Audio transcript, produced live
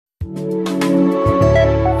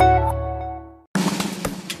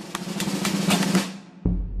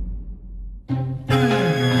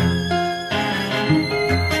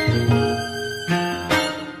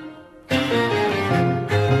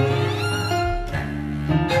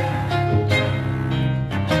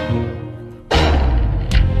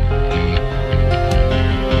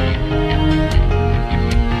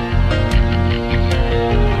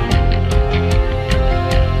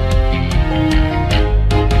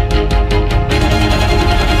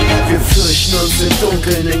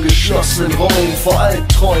Dunkeln in geschlossenen Räumen, vor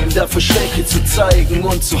Albträumen, dafür Schwäche zu zeigen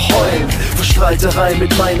und zu heulen. Vor Streiterei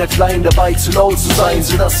mit meiner Kleinen, dabei zu laut zu sein,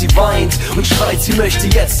 sodass sie weint und schreit, sie möchte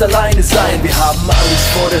jetzt alleine sein. Wir haben Angst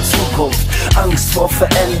vor der Zukunft, Angst vor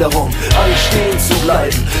Veränderung, Angst stehen zu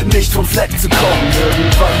bleiben, nicht vom Fleck zu kommen,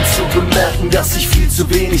 irgendwann zu bemerken, dass ich viel zu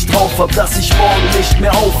wenig drauf hab, dass ich morgen nicht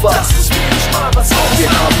mehr aufwach, dass es mir nicht mal was ausmacht. Wir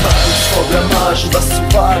haben Angst vor Blamagen, was zu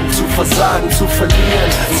wagen, zu versagen, zu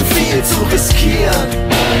verlieren, zu viel zu riskieren,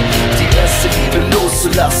 die erste Liebe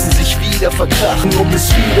loszulassen, sich wieder verkrachen, um es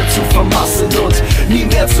wieder zu vermasseln und nie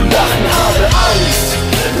mehr zu lachen. Habe Angst,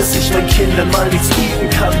 dass ich meinen Kindern mal nichts bieten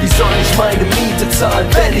kann. Wie soll ich meine Miete zahlen,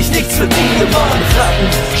 wenn ich nichts verdiene? Mann, Ratten,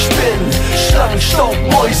 Spinnen, Schlangen, Staub,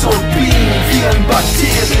 Mäuse und Bienen, Viren,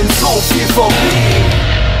 Bakterien, so viel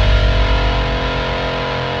Phobien.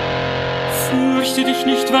 Fürchte dich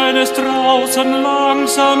nicht, wenn es draußen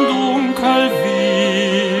langsam dunkel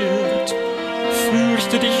wird.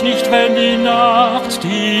 Fürchte dich nicht, wenn die Nacht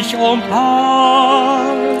dich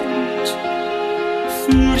umarmt.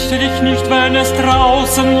 Fürchte dich nicht, wenn es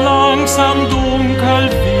draußen langsam dunkel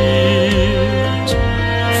wird.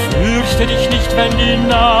 Fürchte dich nicht, wenn die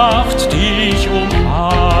Nacht dich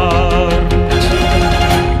umarmt.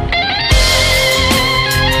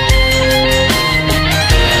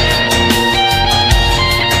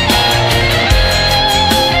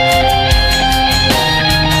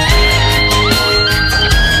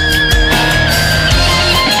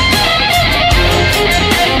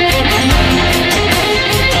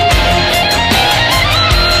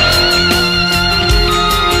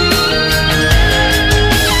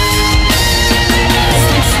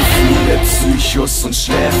 Psychos und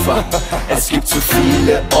Schläfer, es gibt zu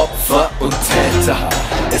viele Opfer und Täter,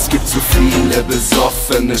 es gibt zu viele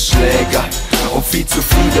besoffene Schläger und viel zu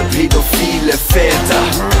viele pädophile Väter.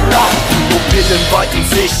 Die Pupillen weiten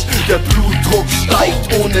sich, der Blutdruck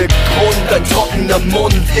steigt ohne Grund, ein trockener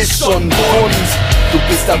Mund ist schon rund. Du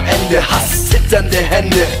bist am Ende, hast zitternde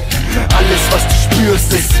Hände. Alles, was du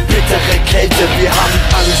spürst, ist bittere Kälte. Wir haben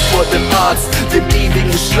Angst vor dem Arzt, dem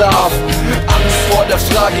ewigen Schlaf. Angst vor der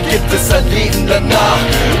Frage, gibt es ein Leben danach?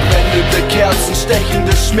 Brennende Kerzen,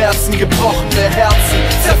 stechende Schmerzen, gebrochene Herzen,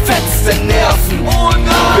 zerfetzte Nerven.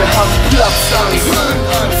 Wir haben Platzangst,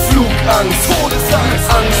 Flugangst, Todesangst.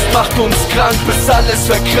 Angst macht uns krank, bis alles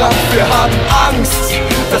verkrampft. Wir haben Angst,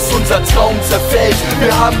 dass unser Traum zerfällt.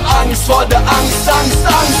 Wir haben Angst vor der Angst, Angst,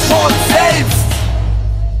 Angst vor uns selbst.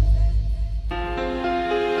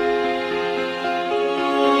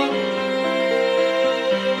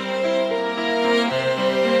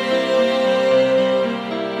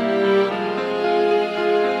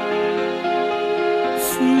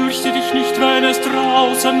 Fürchte dich nicht, wenn es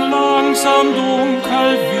draußen langsam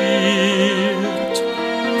dunkel wird.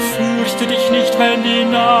 Fürchte dich nicht, wenn die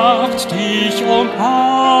Nacht dich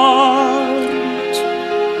umarmt.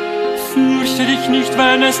 Fürchte dich nicht,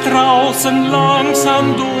 wenn es draußen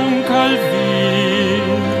langsam dunkel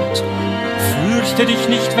wird. Fürchte dich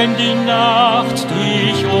nicht, wenn die Nacht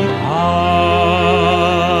dich umarmt.